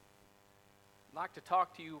I'd like to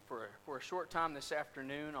talk to you for a short time this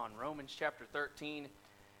afternoon on Romans chapter 13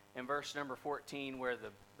 and verse number 14, where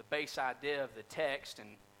the base idea of the text, and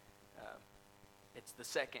it's the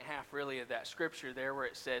second half really of that scripture there where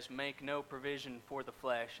it says, make no provision for the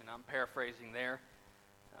flesh, and I'm paraphrasing there.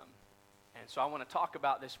 And so I want to talk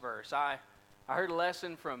about this verse. I heard a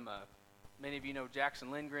lesson from, many of you know Jackson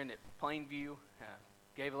Lindgren at Plainview,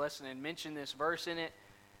 gave a lesson and mentioned this verse in it,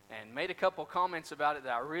 and made a couple comments about it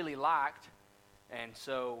that I really liked. And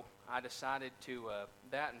so I decided to,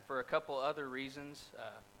 that and for a couple other reasons,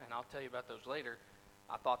 and I'll tell you about those later,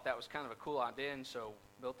 I thought that was kind of a cool idea, and so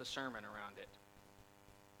built a sermon around it.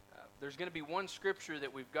 There's going to be one scripture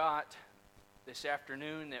that we've got this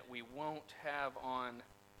afternoon that we won't have on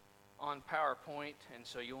PowerPoint, and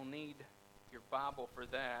so you'll need your Bible for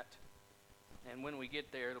that. And when we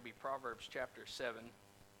get there, it'll be Proverbs chapter 7.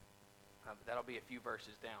 That'll be a few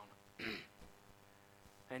verses down.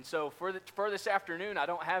 And so for this afternoon, I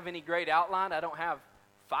don't have any great outline. I don't have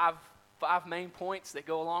five main points that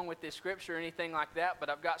go along with this scripture or anything like that, but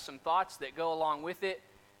I've got some thoughts that go along with it.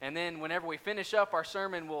 And then whenever we finish up our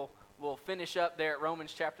sermon, we'll finish up there at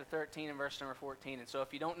Romans chapter 13 and verse number 14. And so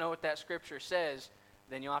if you don't know what that scripture says,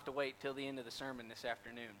 then you'll have to wait till the end of the sermon this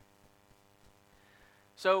afternoon.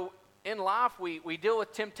 So in life, we deal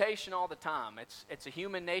with temptation all the time. It's a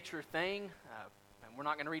human nature thing. And we're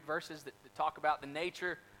not going to read verses that talk about the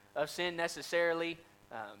nature of sin necessarily,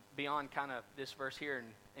 beyond kind of this verse here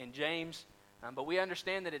in James. But we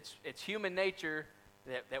understand that it's human nature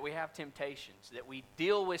that we have temptations, that we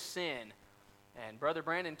deal with sin. And Brother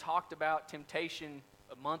Brandon talked about temptation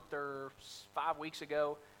a month or 5 weeks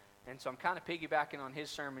ago, and so I'm kind of piggybacking on his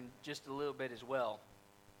sermon just a little bit as well.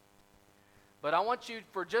 But I want you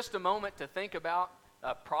for just a moment to think about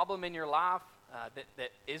a problem in your life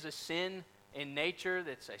that is a sin in nature,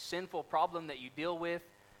 that's a sinful problem that you deal with.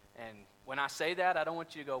 And when I say that, I don't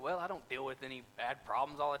want you to go, well, I don't deal with any bad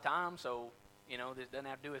problems all the time, so, this doesn't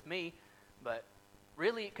have to do with me. But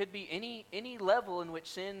really, it could be any level in which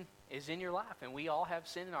sin is in your life, and we all have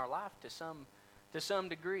sin in our life to some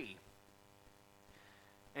degree.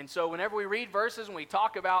 And so whenever we read verses and we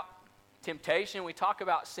talk about temptation, we talk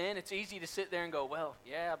about sin, it's easy to sit there and go, well,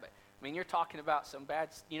 yeah, but you're talking about some bad,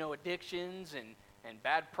 addictions and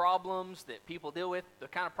bad problems that people deal with, the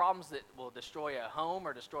kind of problems that will destroy a home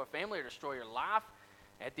or destroy a family or destroy your life.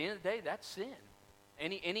 At the end of the day, that's sin.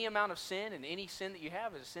 Any amount of sin, and any sin that you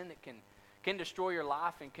have is a sin that can destroy your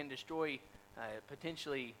life and can destroy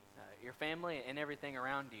potentially your family and everything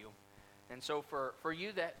around you. And so for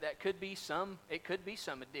you, that could be some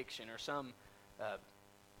addiction or some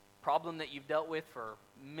problem that you've dealt with for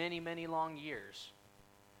many, many long years.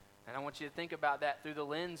 And I want you to think about that through the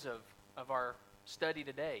lens of our study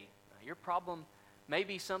today. Your problem may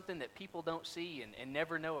be something that people don't see and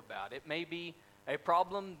never know about. It may be a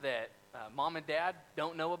problem that mom and dad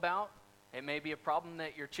don't know about. It may be a problem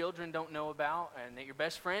that your children don't know about and that your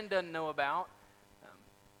best friend doesn't know about.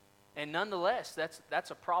 And nonetheless,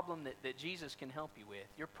 that's a problem that Jesus can help you with.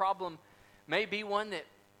 Your problem may be one that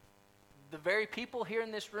the very people here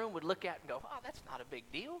in this room would look at and go, oh, that's not a big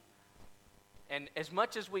deal. And as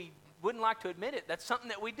much as we wouldn't like to admit it, that's something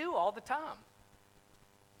that we do all the time.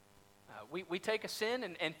 We take a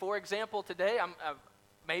sin, and for example, today, I'm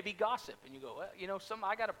maybe gossip. And you go, well,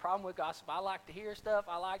 I got a problem with gossip. I like to hear stuff.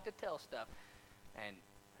 I like to tell stuff. And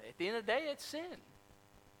at the end of the day, it's sin.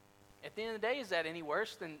 At the end of the day, is that any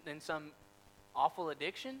worse than some awful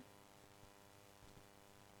addiction?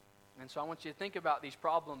 And so I want you to think about these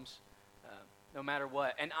problems no matter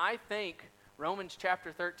what. And I think Romans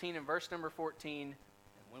chapter 13 and verse number 14, and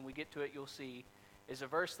when we get to it you'll see, is a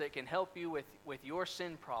verse that can help you with your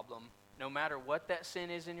sin problem, no matter what that sin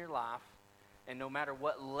is in your life, and no matter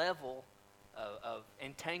what level of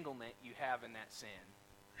entanglement you have in that sin.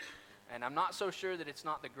 And I'm not so sure that it's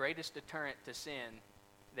not the greatest deterrent to sin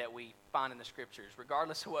that we find in the scriptures,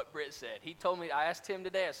 regardless of what Britt said. He told me, I asked him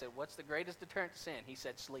today, I said, what's the greatest deterrent to sin? He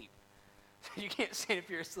said, sleep. You can't sin if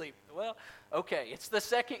you're asleep. Well, okay, it's the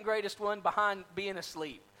second greatest one behind being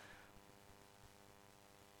asleep.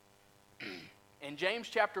 In James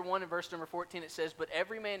chapter 1 and verse number 14, it says, but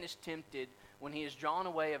every man is tempted when he is drawn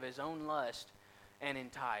away of his own lust and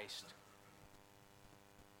enticed.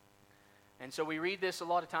 And so we read this a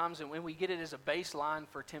lot of times, and when we get it as a baseline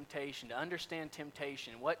for temptation, to understand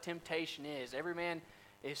temptation, what temptation is. Every man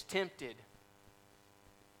is tempted.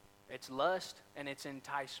 It's lust and it's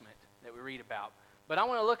enticement that we read about. But I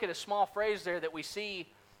want to look at a small phrase there that we see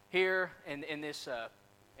here in this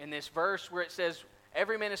verse where it says,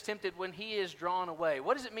 every man is tempted when he is drawn away.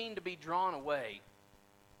 What does it mean to be drawn away?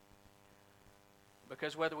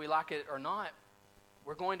 Because whether we like it or not,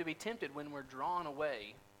 we're going to be tempted when we're drawn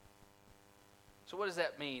away. So what does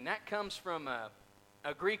that mean? That comes from a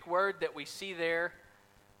Greek word that we see there,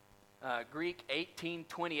 Greek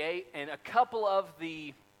 1828, and a couple of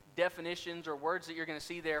the definitions or words that you're going to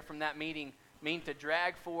see there from that meaning mean to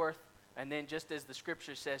drag forth, and then just as the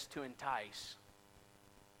scripture says, to entice.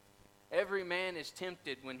 Every man is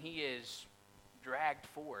tempted when he is dragged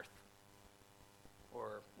forth,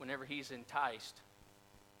 or whenever he's enticed,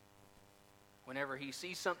 whenever he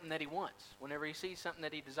sees something that he wants, whenever he sees something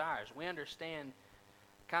that he desires. We understand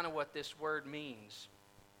kind of what this word means.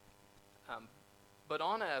 But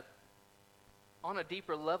on a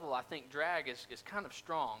deeper level, I think drag is kind of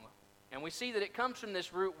strong. And we see that it comes from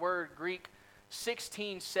this root word, Greek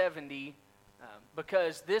 1670,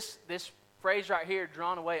 because this phrase right here,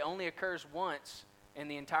 drawn away, only occurs once in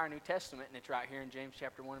the entire New Testament, and it's right here in James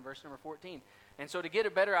chapter 1 and verse number 14. And so to get a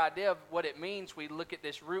better idea of what it means, we look at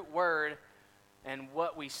this root word, and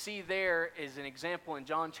what we see there is an example in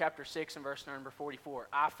John chapter 6 and verse number 44.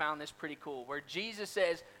 I found this pretty cool, where Jesus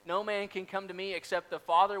says, "No man can come to me except the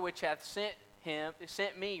Father which hath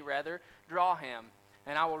sent me, draw him,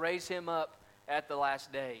 and I will raise him up at the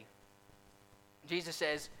last day." Jesus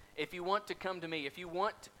says, if you want to come to me, if you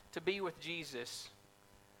want to be with Jesus,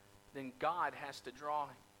 then God has to draw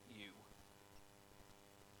you.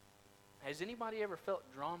 Has anybody ever felt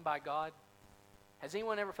drawn by God? Has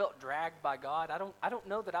anyone ever felt dragged by God? I don't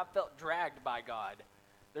know that I've felt dragged by God.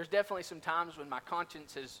 There's definitely some times when my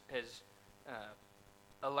conscience has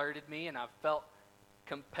alerted me and I've felt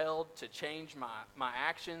compelled to change my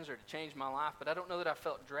actions or to change my life, but I don't know that I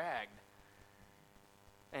felt dragged.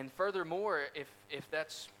 And furthermore, if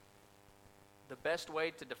that's the best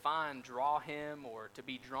way to define draw him or to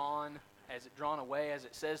be drawn away, as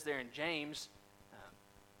it says there in James,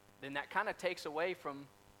 then that kind of takes away from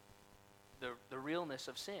the realness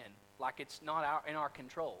of sin, like it's not in our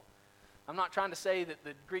control. I'm not trying to say that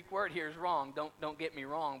the Greek word here is wrong, don't get me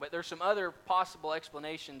wrong, but there's some other possible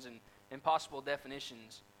explanations and possible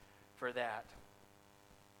definitions for that.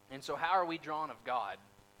 And so how are we drawn of God?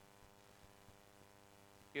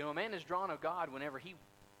 You know, a man is drawn of God whenever he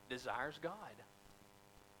desires God,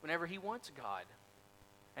 whenever he wants God.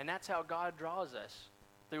 And that's how God draws us,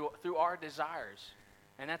 through our desires.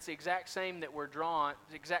 And that's the exact same that we're drawn,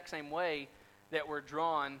 the exact same way that we're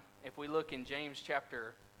drawn if we look in James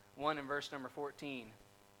chapter 1 and verse number 14.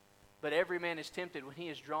 But every man is tempted when he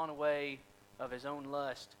is drawn away of his own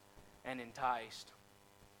lust and enticed.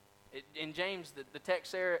 In James, the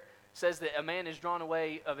text there says that a man is drawn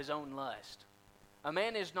away of his own lust. A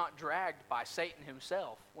man is not dragged by Satan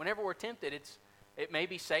himself. Whenever we're tempted, it may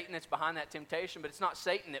be Satan that's behind that temptation, but it's not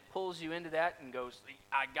Satan that pulls you into that and goes,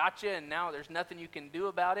 I got you, and now there's nothing you can do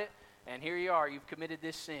about it, and here you are, you've committed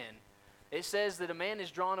this sin. It says that a man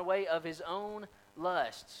is drawn away of his own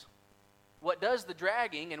lusts. What does the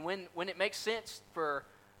dragging, and when it makes sense for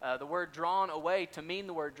the word drawn away to mean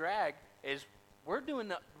the word drag, is we're doing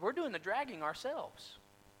the dragging ourselves.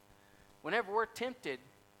 Whenever we're tempted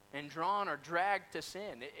and drawn or dragged to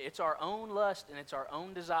sin, it's our own lust and it's our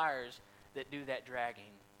own desires that do that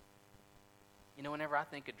dragging. You know, whenever I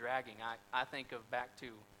think of dragging, I think of back to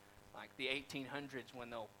like the 1800s when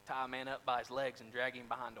they'll tie a man up by his legs and drag him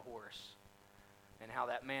behind a horse, and how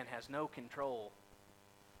that man has no control.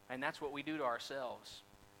 And that's what we do to ourselves.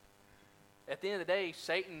 At the end of the day,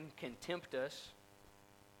 Satan can tempt us,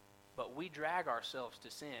 but we drag ourselves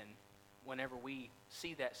to sin whenever we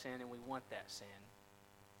see that sin and we want that sin.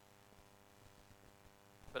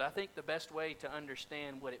 But I think the best way to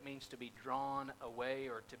understand what it means to be drawn away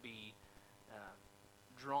or to be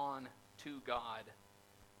drawn to God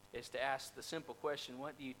is to ask the simple question,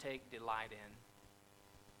 what do you take delight in?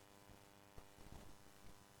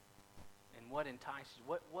 And what entices?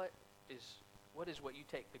 What is what you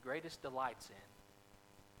take the greatest delights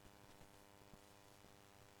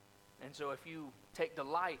in? And so if you take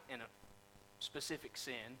delight in a specific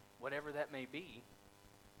sin, whatever that may be,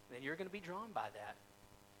 then you're going to be drawn by that.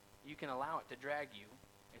 You can allow it to drag you.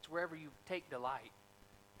 It's wherever you take delight.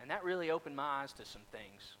 And that really opened my eyes to some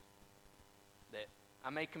things. That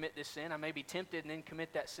I may commit this sin, I may be tempted and then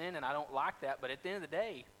commit that sin, and I don't like that, but at the end of the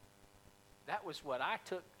day, that was what I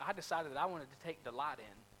decided that I wanted to take delight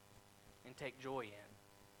in and take joy in.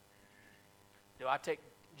 Do I take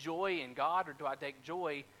joy in God, or do I take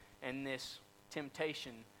joy in this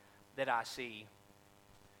temptation that I see?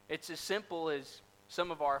 It's as simple as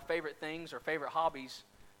some of our favorite things or favorite hobbies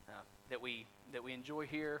that we enjoy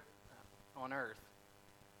here on earth.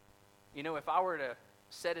 You know, if I were to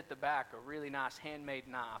set at the back a really nice handmade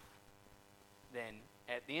knife, then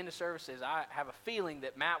at the end of services, I have a feeling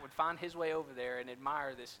that Matt would find his way over there and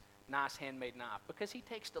admire nice handmade knife? Because he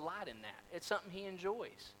takes delight in that. It's something he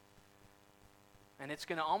enjoys. And it's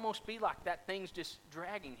going to almost be like that thing's just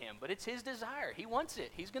dragging him. But it's his desire. He wants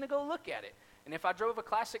it. He's going to go look at it. And if I drove a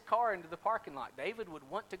classic car into the parking lot, David would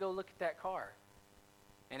want to go look at that car.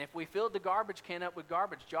 And if we filled the garbage can up with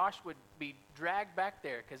garbage, Josh would be dragged back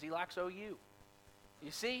there because he likes OU.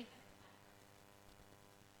 You see?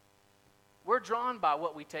 We're drawn by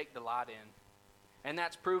what we take delight in. And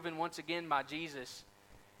that's proven once again by Jesus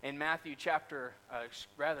in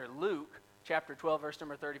Luke chapter 12, verse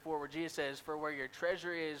number 34, where Jesus says, "For where your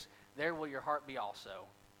treasure is, there will your heart be also."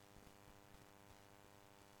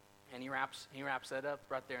 And he wraps that up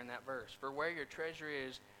right there in that verse. For where your treasure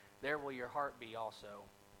is, there will your heart be also.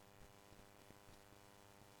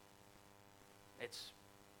 It's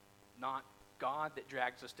not God that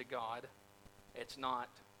drags us to God. It's not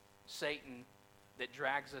Satan that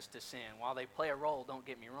drags us to sin. While they play a role, don't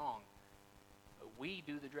get me wrong, but we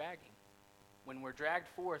do the dragging. When we're dragged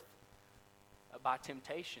forth by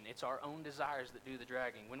temptation, it's our own desires that do the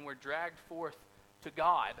dragging. When we're dragged forth to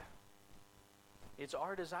God, it's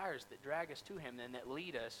our desires that drag us to Him and that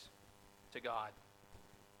lead us to God.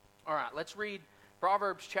 All right, let's read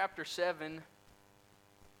Proverbs chapter 7.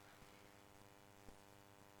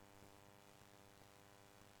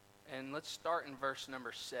 And let's start in verse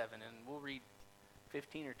number 7, and we'll read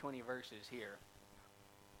 15 or 20 verses here.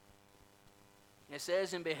 It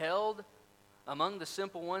says, "And beheld, among the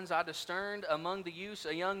simple ones I discerned, among the youths,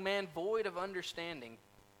 a young man void of understanding,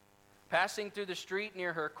 passing through the street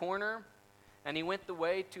near her corner, and he went the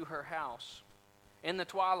way to her house, in the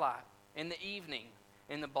twilight, in the evening,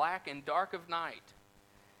 in the black and dark of night.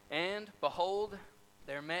 And, behold,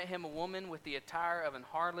 there met him a woman with the attire of an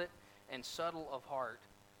harlot and subtle of heart.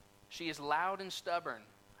 She is loud and stubborn.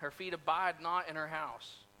 Her feet abide not in her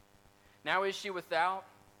house. Now is she without,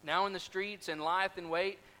 now in the streets, and lieth in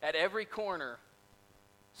wait at every corner.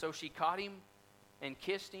 So she caught him and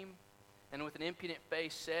kissed him, and with an impudent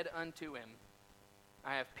face said unto him,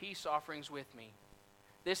 I have peace offerings with me.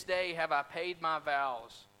 This day have I paid my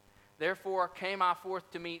vows. Therefore came I forth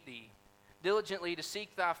to meet thee, diligently to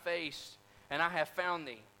seek thy face, and I have found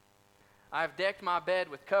thee. I have decked my bed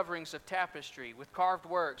with coverings of tapestry, with carved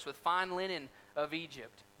works, with fine linen of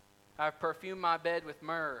Egypt. I have perfumed my bed with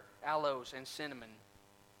myrrh, aloes, and cinnamon.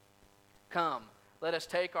 Come, let us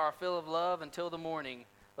take our fill of love until the morning.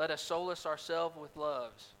 Let us solace ourselves with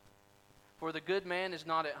loves. For the good man is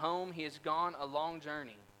not at home, he is gone a long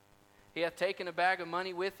journey. He hath taken a bag of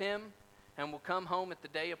money with him, and will come home at the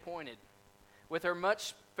day appointed. With her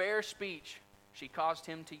much fair speech she caused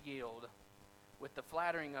him to yield. With the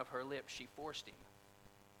flattering of her lips she forced him.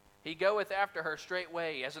 He goeth after her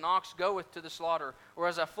straightway, as an ox goeth to the slaughter, or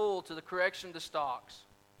as a fool to the correction of the stocks,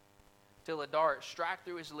 till a dart strike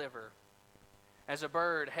through his liver, as a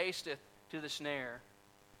bird hasteth to the snare,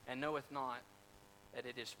 and knoweth not that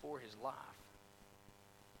it is for his life.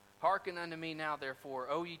 Hearken unto me now, therefore,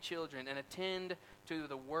 O ye children, and attend to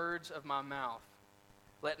the words of my mouth.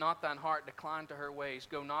 Let not thine heart decline to her ways.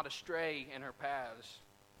 Go not astray in her paths.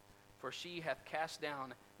 For she hath cast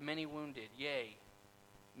down many wounded, yea,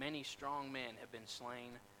 many strong men have been slain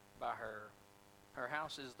by her. Her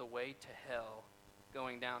house is the way to hell,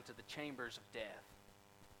 going down to the chambers of death.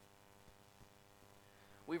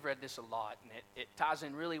 We've read this a lot, and it ties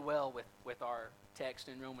in really well with our text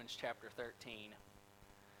in Romans chapter 13.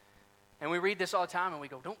 And we read this all the time, and we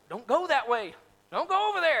go, don't go that way. Don't go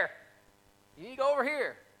over there. You need to go over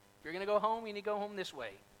here. If you're going to go home, you need to go home this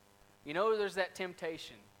way. You know there's that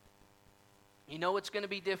temptation. You know it's going to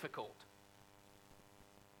be difficult.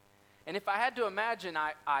 And if I had to imagine,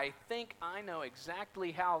 I think I know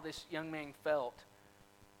exactly how this young man felt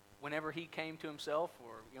whenever he came to himself,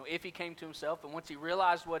 or if he came to himself, and once he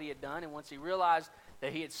realized what he had done, and once he realized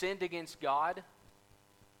that he had sinned against God.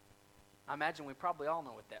 I imagine we probably all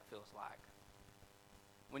know what that feels like.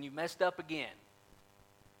 When you messed up again.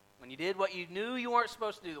 When you did what you knew you weren't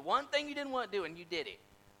supposed to do. The one thing you didn't want to do, and you did it.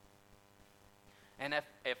 And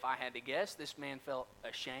if I had to guess, this man felt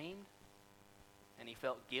ashamed, and he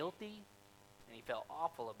felt guilty, and he felt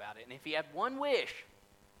awful about it. And if he had one wish,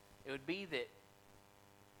 it would be that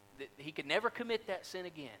he could never commit that sin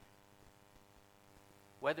again.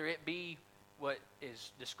 Whether it be what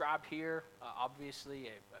is described here, obviously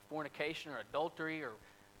a fornication or adultery or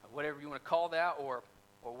whatever you want to call that, or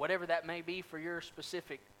whatever that may be for your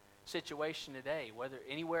specific situation today, whether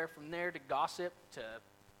anywhere from there to gossip to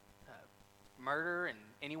murder and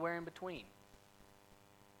anywhere in between.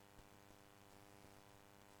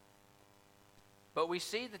 But we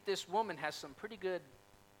see that this woman has some pretty good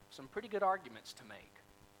arguments to make.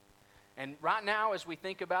 And right now, as we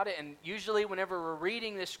think about it, and usually whenever we're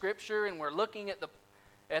reading this scripture and we're looking at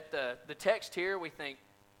the text here, we think,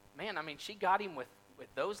 man, I mean, she got him with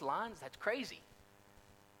those lines? That's crazy.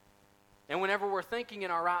 And whenever we're thinking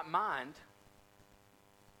in our right mind,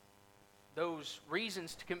 those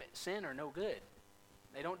reasons to commit sin are no good.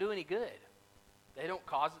 They don't do any good. They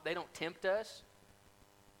don't tempt us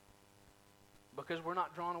because we're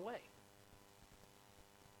not drawn away.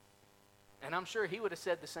 And I'm sure he would have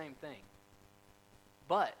said the same thing.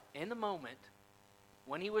 But in the moment,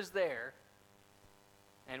 when he was there,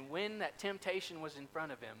 and when that temptation was in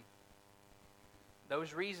front of him,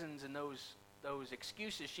 those reasons and those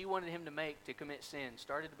excuses she wanted him to make to commit sin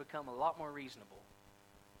started to become a lot more reasonable.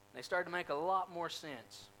 They started to make a lot more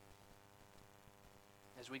sense.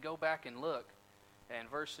 As we go back and look, and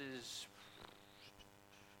verses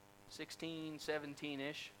 16,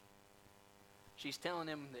 17-ish, she's telling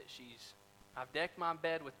him that I've decked my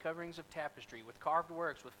bed with coverings of tapestry, with carved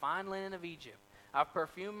works, with fine linen of Egypt. I've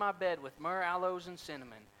perfumed my bed with myrrh, aloes, and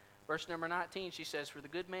cinnamon. Verse number 19, she says, for the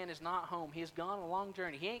good man is not home. He has gone a long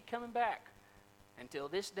journey. He ain't coming back until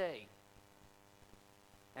this day.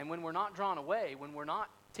 And when we're not drawn away, when we're not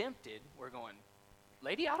tempted, we're going,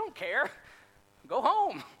 lady, I don't care. Go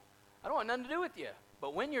home. I don't want nothing to do with you.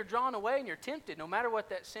 But when you're drawn away and you're tempted, no matter what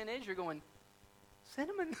that sin is, you're going,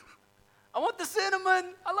 cinnamon. I want the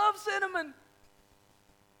cinnamon. I love cinnamon.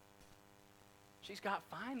 She's got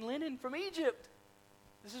fine linen from Egypt.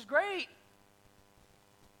 This is great.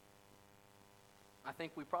 I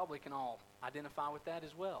think we probably can all identify with that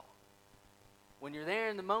as well. When you're there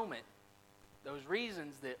in the moment, those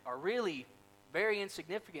reasons that are really very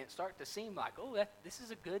insignificant start to seem like, oh, this is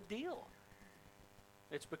a good deal.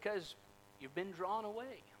 It's because you've been drawn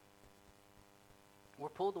away. We're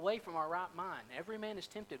pulled away from our right mind. Every man is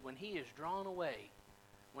tempted when he is drawn away,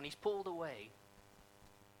 when he's pulled away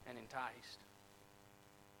and enticed.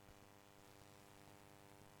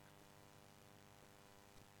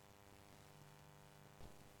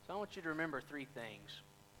 So I want you to remember three things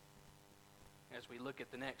as we look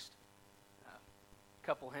at the next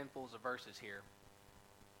couple handfuls of verses here.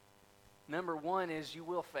 Number one is you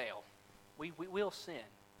will fail. We will sin.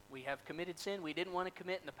 We have committed sin we didn't want to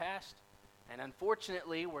commit in the past. And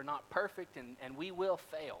unfortunately, we're not perfect, and we will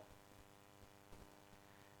fail.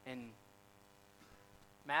 In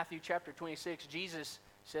Matthew chapter 26, Jesus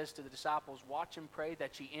says to the disciples, watch and pray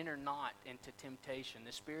that ye enter not into temptation.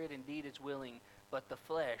 The spirit indeed is willing, but the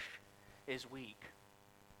flesh is weak.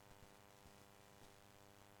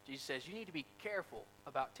 Jesus says, you need to be careful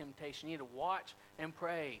about temptation. You need to watch and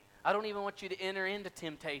pray. I don't even want you to enter into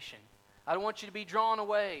temptation. I don't want you to be drawn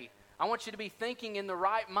away. I want you to be thinking in the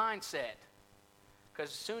right mindset. Because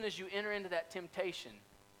as soon as you enter into that temptation,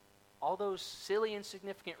 all those silly,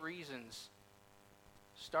 insignificant reasons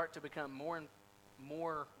start to become more and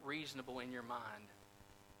more reasonable in your mind.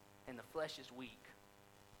 And the flesh is weak.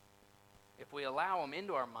 If we allow them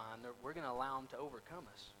into our mind, we're going to allow them to overcome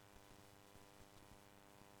us.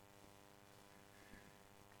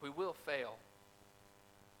 We will fail.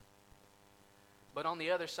 But on the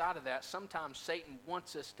other side of that, sometimes Satan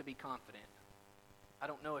wants us to be confident. I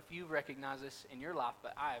don't know if you've recognized this in your life,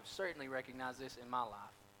 but I have certainly recognized this in my life.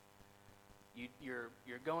 You're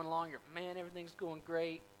going along, man, everything's going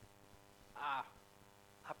great. I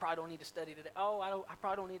probably don't need to study today. I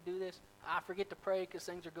probably don't need to do this. I forget to pray because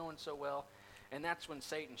things are going so well. And that's when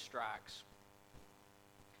Satan strikes.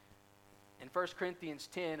 In 1 Corinthians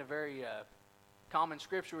 10, a very common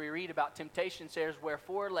scripture we read about temptation says,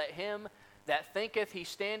 wherefore let him that thinketh he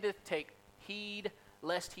standeth take heed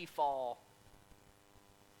lest he fall.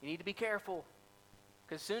 You need to be careful.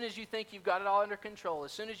 Because as soon as you think you've got it all under control,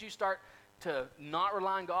 as soon as you start to not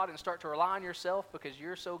rely on God and start to rely on yourself because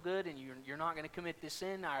you're so good and you're not going to commit this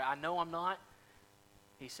sin, I know I'm not,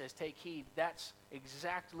 he says, take heed. That's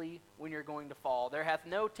exactly when you're going to fall. There hath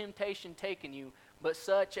no temptation taken you, but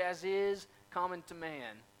such as is common to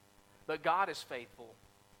man. But God is faithful,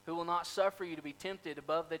 who will not suffer you to be tempted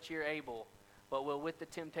above that you're able, but will with the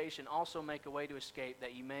temptation also make a way to escape,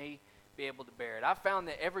 that you may be able to bear it. I've found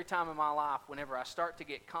that every time in my life, whenever I start to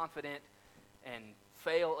get confident and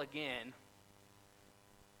fail again,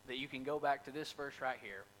 that you can go back to this verse right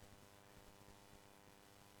here.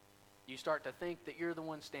 You start to think that you're the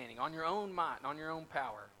one standing on your own might and on your own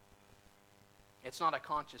power. It's not a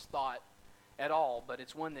conscious thought at all, but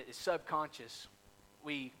it's one that is subconscious.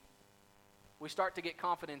 We start to get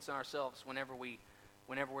confidence in ourselves whenever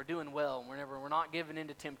we're doing well, and whenever we're not given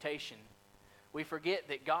into temptation. We forget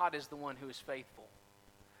that God is the one who is faithful.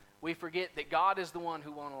 We forget that God is the one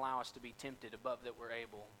who won't allow us to be tempted above that we're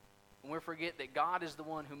able. And we forget that God is the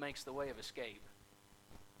one who makes the way of escape.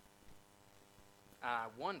 I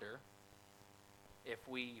wonder if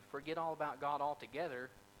we forget all about God altogether,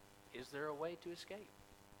 is there a way to escape?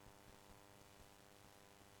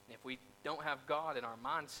 If we don't have God in our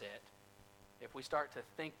mindset, if we start to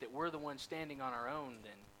think that we're the ones standing on our own,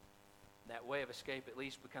 then that way of escape at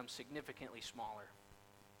least becomes significantly smaller.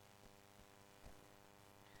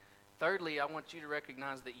 Thirdly, I want you to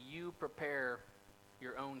recognize that you prepare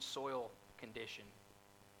your own soil condition.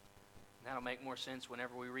 And that'll make more sense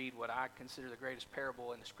whenever we read what I consider the greatest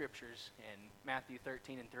parable in the Scriptures in Matthew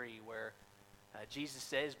 13:3, where Jesus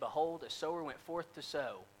says, "Behold, a sower went forth to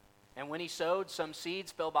sow. And when he sowed, some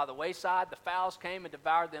seeds fell by the wayside. The fowls came and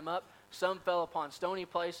devoured them up. Some fell upon stony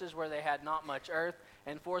places where they had not much earth.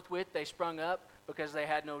 And forthwith they sprung up, because they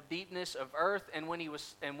had no deepness of earth. And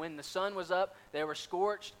when the sun was up, they were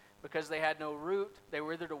scorched, because they had no root. They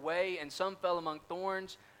withered away. And some fell among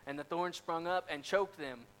thorns, and the thorns sprung up and choked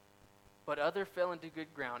them. But other fell into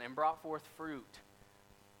good ground and brought forth fruit."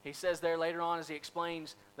 He says there later on, as he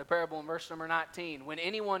explains the parable in verse number 19, "When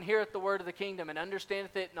anyone heareth the word of the kingdom and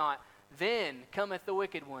understandeth it not, then cometh the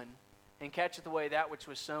wicked one, and catcheth away that which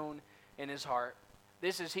was sown in his heart.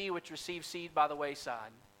 This is he which receives seed by the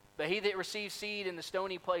wayside. But he that receives seed in the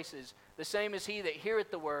stony places, the same is he that heareth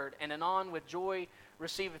the word, and anon with joy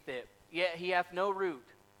receiveth it. Yet he hath no root,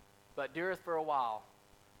 but dureth for a while.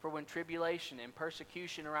 For when tribulation and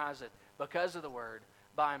persecution ariseth because of the word,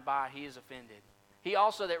 by and by he is offended. He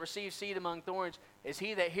also that receives seed among thorns is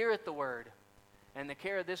he that heareth the word, and the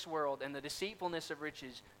care of this world and the deceitfulness of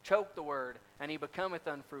riches choke the word, and he becometh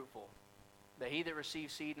unfruitful. But he that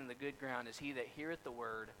receives seed in the good ground is he that heareth the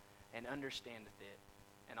word and understandeth it,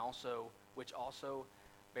 and which also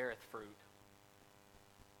beareth fruit."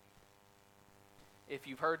 If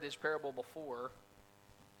you've heard this parable before,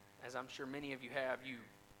 as I'm sure many of you have,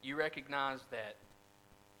 you recognize that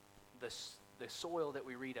the soil that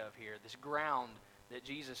we read of here, this ground that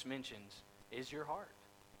Jesus mentions, is your heart.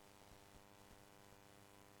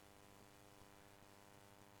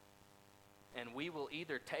 And we will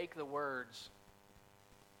either take the words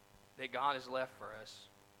that God has left for us,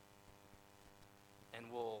 and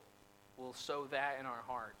we'll sow that in our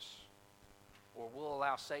hearts, or we'll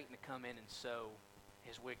allow Satan to come in and sow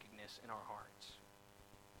his wickedness in our hearts.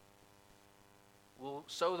 We'll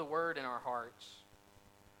sow the word in our hearts,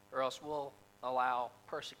 or else we'll allow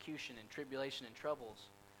persecution and tribulation and troubles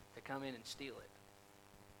to come in and steal it.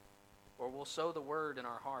 Or we'll sow the word in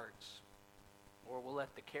our hearts, or we'll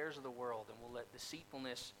let the cares of the world and we'll let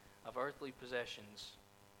deceitfulness of earthly possessions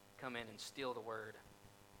come in and steal the word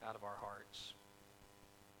out of our hearts.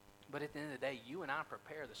 But at the end of the day, you and I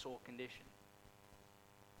prepare the soil condition.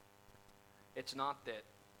 It's not that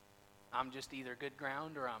I'm just either good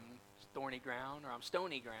ground, or I'm thorny ground, or I'm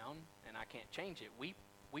stony ground, and I can't change it.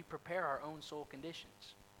 We prepare our own soil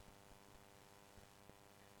conditions.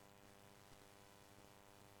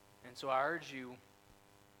 And so I urge you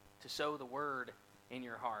to sow the word in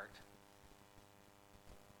your heart.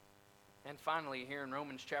 And finally, here in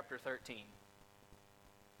Romans chapter 13,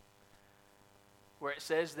 where it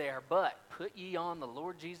says there, "But put ye on the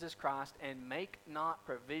Lord Jesus Christ, and make not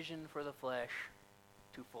provision for the flesh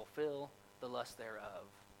to fulfill the lust thereof."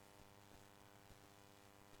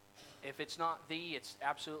 If it's not it's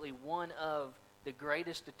absolutely one of the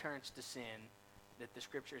greatest deterrents to sin that the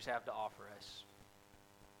Scriptures have to offer us.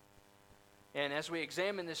 And as we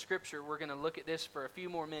examine this Scripture, we're going to look at this for a few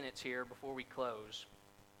more minutes here before we close.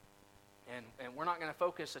 And we're not going to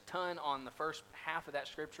focus a ton on the first half of that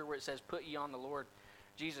Scripture where it says, "Put ye on the Lord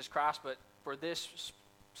Jesus Christ," but for this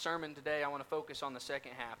sermon today, I want to focus on the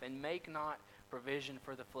second half. "And make not provision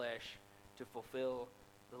for the flesh to fulfill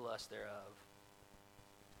the lust thereof."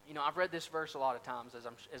 You know, I've read this verse a lot of times,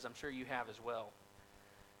 as I'm sure you have as well.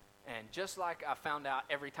 And just like I found out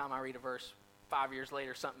every time I read a verse 5 years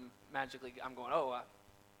later, something magically, I'm going,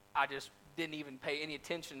 I just didn't even pay any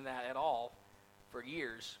attention to that at all for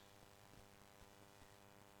years.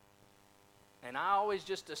 And I always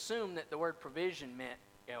just assumed that the word provision meant,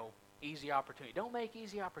 easy opportunity. Don't make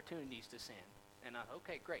easy opportunities to sin. And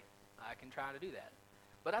okay, great, I can try to do that.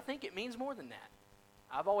 But I think it means more than that.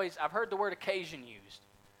 I've heard the word occasion used.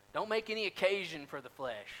 Don't make any occasion for the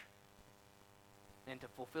flesh and to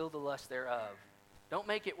fulfill the lust thereof. Don't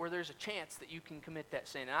make it where there's a chance that you can commit that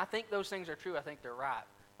sin. And I think those things are true. I think they're right.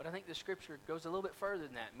 But I think the Scripture goes a little bit further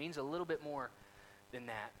than that. It means a little bit more than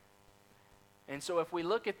that. And so if we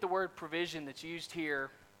look at the word provision that's used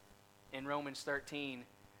here in Romans 13,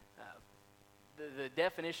 the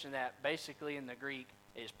definition of that basically in the Greek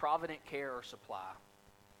is provident care or supply.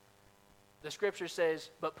 The Scripture says,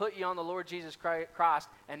 "But put ye on the Lord Jesus Christ,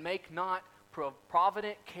 and make not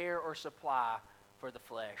provident care or supply for the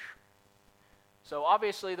flesh." So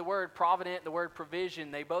obviously the word provident, the word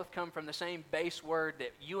provision, they both come from the same base word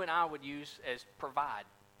that you and I would use as provide.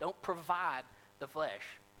 Don't provide the flesh.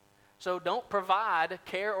 So don't provide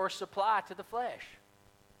care or supply to the flesh.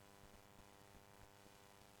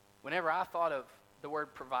 Whenever I thought of the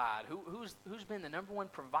word provide, who's been the number one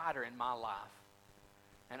provider in my life?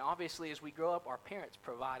 And obviously as we grow up, our parents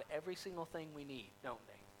provide every single thing we need, don't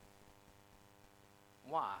they?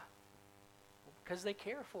 Why? Well, because they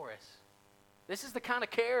care for us. This is the kind of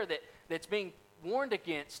care that's being warned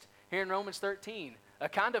against here in Romans 13. A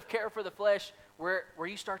kind of care for the flesh where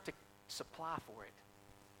you start to supply for it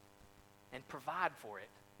and provide for it.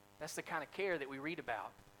 That's the kind of care that we read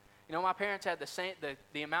about. You know, my parents had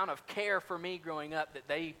the amount of care for me growing up that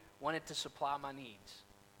they wanted to supply my needs.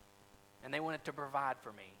 And they wanted to provide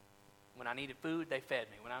for me. When I needed food, they fed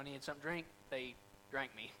me. When I needed something to drink, they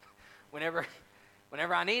drank me. Whenever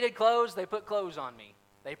I needed clothes, they put clothes on me.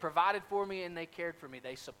 They provided for me and they cared for me.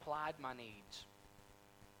 They supplied my needs.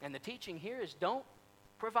 And the teaching here is don't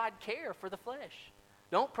provide care for the flesh.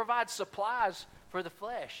 Don't provide supplies for the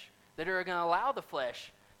flesh that are going to allow the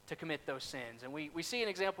flesh to commit those sins. And we see an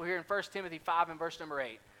example here in 1 Timothy 5 and verse number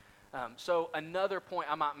 8. So another point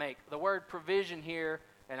I might make. The word provision here,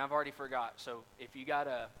 and I've already forgot. So if you got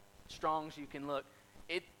a Strong's, you can look.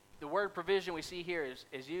 The word provision we see here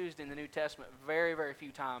is used in the New Testament very, very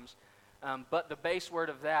few times. But the base word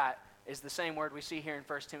of that is the same word we see here in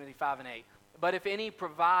 1 Timothy 5 and 8. But if any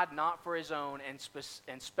provide not for his own,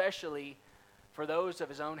 and specially for those of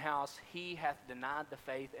his own house, he hath denied the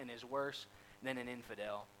faith and is worse than an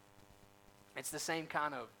infidel. It's the same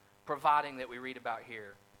kind of providing that we read about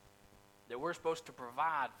here. That we're supposed to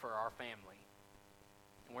provide for our family.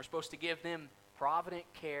 And we're supposed to give them provident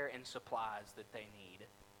care and supplies that they need.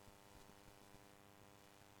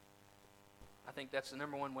 I think that's the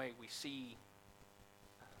number one way we see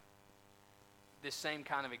this same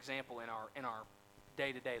kind of example in our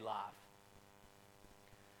day-to-day life.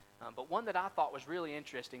 But one that I thought was really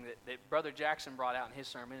interesting that Brother Jackson brought out in his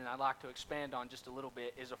sermon, and I'd like to expand on just a little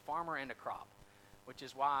bit, is a farmer and a crop, which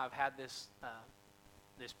is why I've had this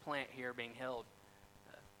plant here being held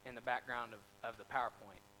in the background of the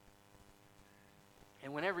PowerPoint.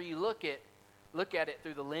 And whenever you look at it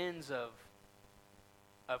through the lens of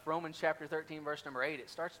Romans chapter 13, verse number 8, it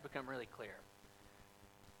starts to become really clear.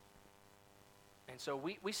 And so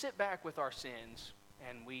we sit back with our sins,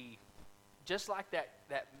 and we, just like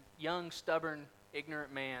that young, stubborn,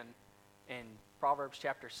 ignorant man in Proverbs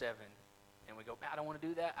chapter 7, and we go, I don't want to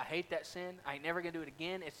do that. I hate that sin. I ain't never going to do it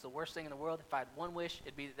again. It's the worst thing in the world. If I had one wish,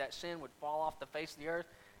 it'd be that sin would fall off the face of the earth,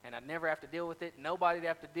 and I'd never have to deal with it. Nobody'd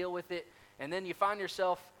have to deal with it. And then you find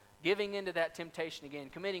yourself giving into that temptation again,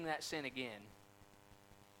 committing that sin again.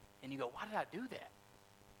 And you go, why did I do that?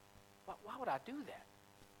 Why would I do that?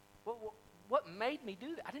 What made me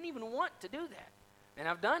do that? I didn't even want to do that. And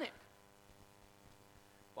I've done it.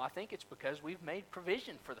 Well, I think it's because we've made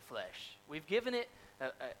provision for the flesh. We've given it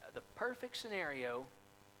the perfect scenario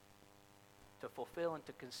to fulfill and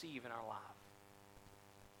to conceive in our life.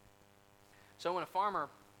 So when a farmer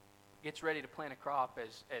gets ready to plant a crop,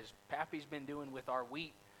 as Pappy's been doing with our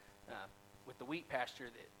wheat, with the wheat pasture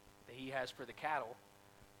that he has for the cattle,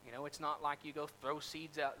 you know, it's not like you go throw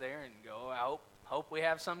seeds out there and go, I hope we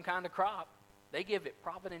have some kind of crop. They give it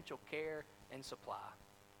providential care and supply.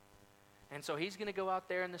 And so he's going to go out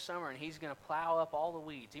there in the summer and he's going to plow up all the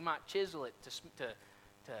weeds. He might chisel it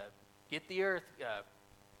to get the earth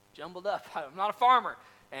jumbled up. I'm not a farmer.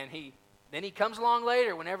 And then he comes along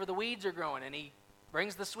later whenever the weeds are growing, and he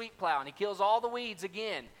brings the sweet plow and he kills all the weeds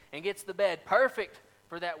again and gets the bed perfect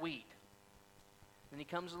for that wheat. Then he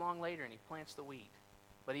comes along later and he plants the wheat.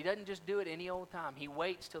 But he doesn't just do it any old time. He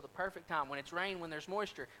waits till the perfect time, when it's rain, when there's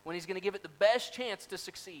moisture, when he's going to give it the best chance to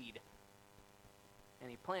succeed. And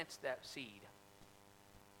he plants that seed.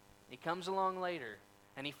 He comes along later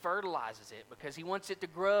and he fertilizes it because he wants it to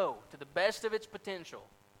grow to the best of its potential.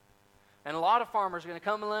 And a lot of farmers are going to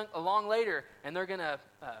come along later and they're going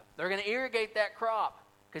to irrigate that crop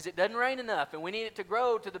because it doesn't rain enough and we need it to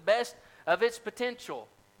grow to the best of its potential.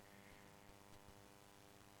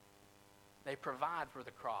 They provide for the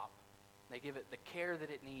crop. They give it the care that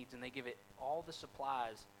it needs, and they give it all the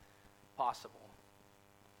supplies possible.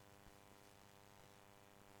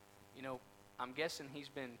 You know, I'm guessing he's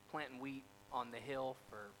been planting wheat on the hill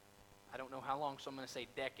for, I don't know how long, so I'm going to say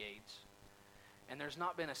decades. And there's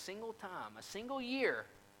not been a single time, a single year,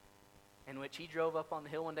 in which he drove up on the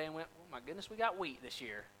hill one day and went, oh my goodness, we got wheat this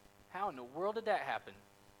year. How in the world did that happen?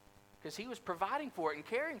 Because he was providing for it and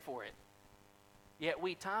caring for it. Yet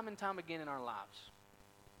we, time and time again in our lives,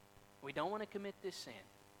 we don't want to commit this sin.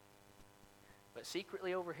 But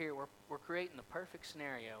secretly over here, we're creating the perfect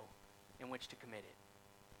scenario in which to commit it.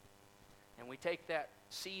 And we take that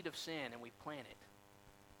seed of sin and we plant it.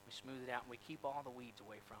 We smooth it out and we keep all the weeds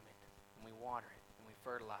away from it. And we water it and we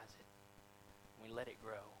fertilize it. And we let it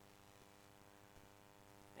grow.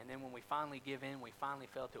 And then when we finally give in, we finally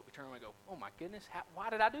fell to it, we turn around and go, oh my goodness, why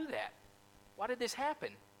did I do that? Why did this happen?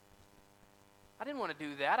 I didn't want to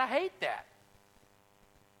do that. I hate that.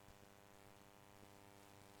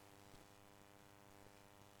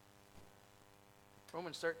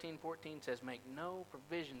 Romans 13:14 says, make no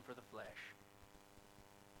provision for the flesh.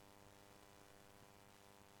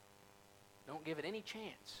 Don't give it any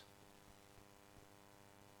chance.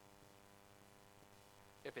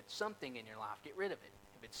 If it's something in your life, get rid of it.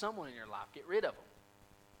 If it's someone in your life, get rid of them.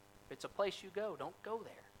 If it's a place you go, don't go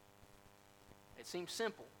there. It seems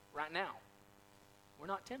simple right now. We're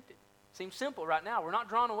not tempted. It seems simple right now. We're not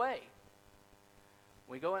drawn away.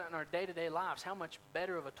 We go out in our day-to-day lives, how much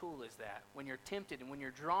better of a tool is that when you're tempted and when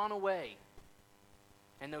you're drawn away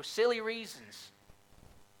and those silly reasons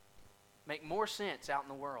make more sense out in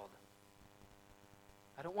the world.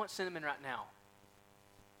 I don't want cinnamon right now.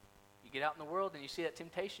 You get out in the world and you see that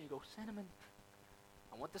temptation, you go, cinnamon.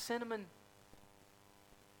 I want the cinnamon.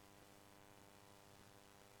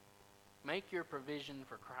 Make your provision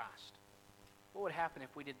for Christ. What would happen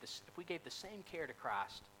if we did this? If we gave the same care to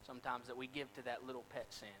Christ sometimes that we give to that little pet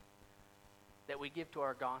sin, that we give to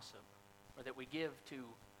our gossip, or that we give to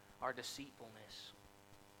our deceitfulness,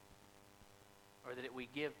 or that we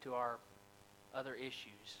give to our other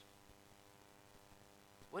issues?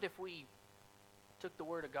 What if we took the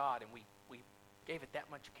Word of God and we gave it that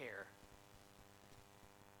much care?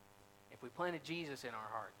 If we planted Jesus in our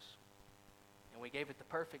hearts, and we gave it the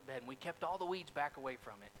perfect bed, and we kept all the weeds back away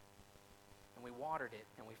from it, and we watered it,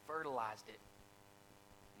 and we fertilized it,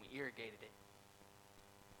 and we irrigated it.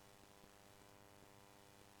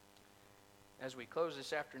 As we close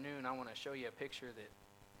this afternoon, I want to show you a picture that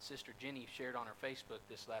Sister Jenny shared on her Facebook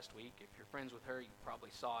this last week. If you're friends with her, you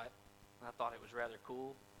probably saw it. I thought it was rather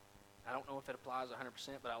cool. I don't know if it applies 100%,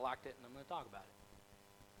 but I liked it, and I'm going to talk about it.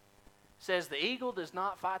 It says, the eagle does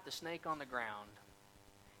not fight the snake on the ground.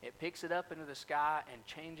 It picks it up into the sky and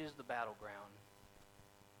changes the battleground.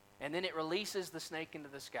 And then it releases the snake into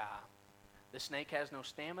the sky. The snake has no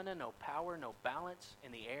stamina, no power, no balance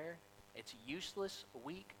in the air. It's useless,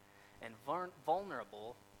 weak, and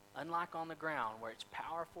vulnerable, unlike on the ground where it's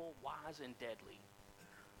powerful, wise, and deadly.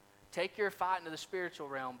 Take your fight into the spiritual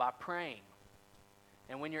realm by praying.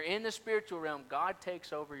 And when you're in the spiritual realm, God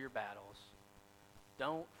takes over your battles.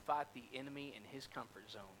 Don't fight the enemy in his comfort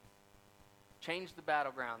zone. Change the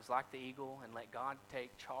battlegrounds like the eagle and let God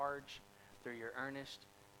take charge through your earnest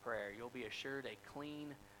prayer. You'll be assured a clean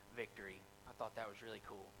victory. I thought that was really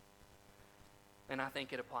cool. And I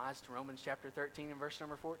think it applies to Romans chapter 13 and verse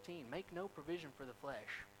number 14. Make no provision for the flesh.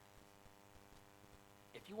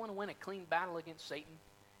 If you want to win a clean battle against Satan,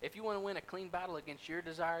 if you want to win a clean battle against your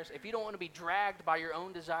desires, if you don't want to be dragged by your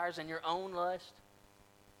own desires and your own lust,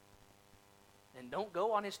 then don't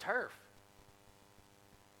go on his turf.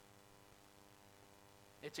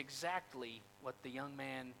 It's exactly what the young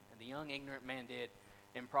man and the young ignorant man did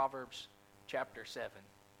in Proverbs chapter 7.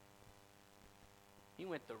 He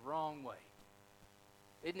went the wrong way.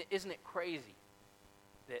 Isn't it crazy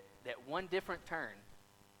that one different turn,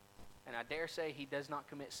 and I dare say he does not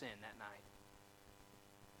commit sin that night.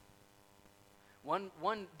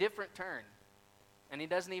 One different turn, and he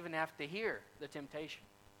doesn't even have to hear the temptation.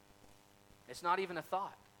 It's not even a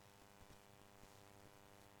thought.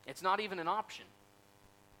 It's not even an option.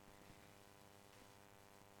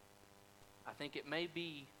 I think it may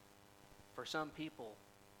be, for some people,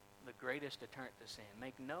 the greatest deterrent to sin.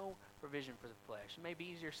 Make no provision for the flesh. It may be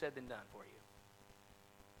easier said than done for you.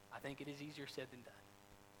 I think it is easier said than done.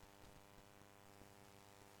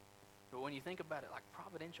 But when you think about it like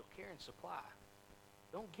providential care and supply,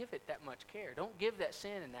 don't give it that much care. Don't give that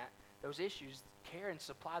sin and those issues care and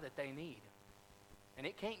supply that they need. And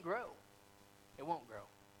it can't grow. It won't grow.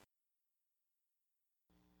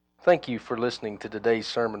 Thank you for listening to today's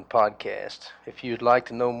sermon podcast. If you'd like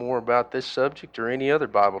to know more about this subject or any other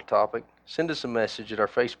Bible topic, send us a message at our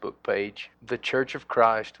Facebook page, The Church of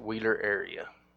Christ, Wheeler Area.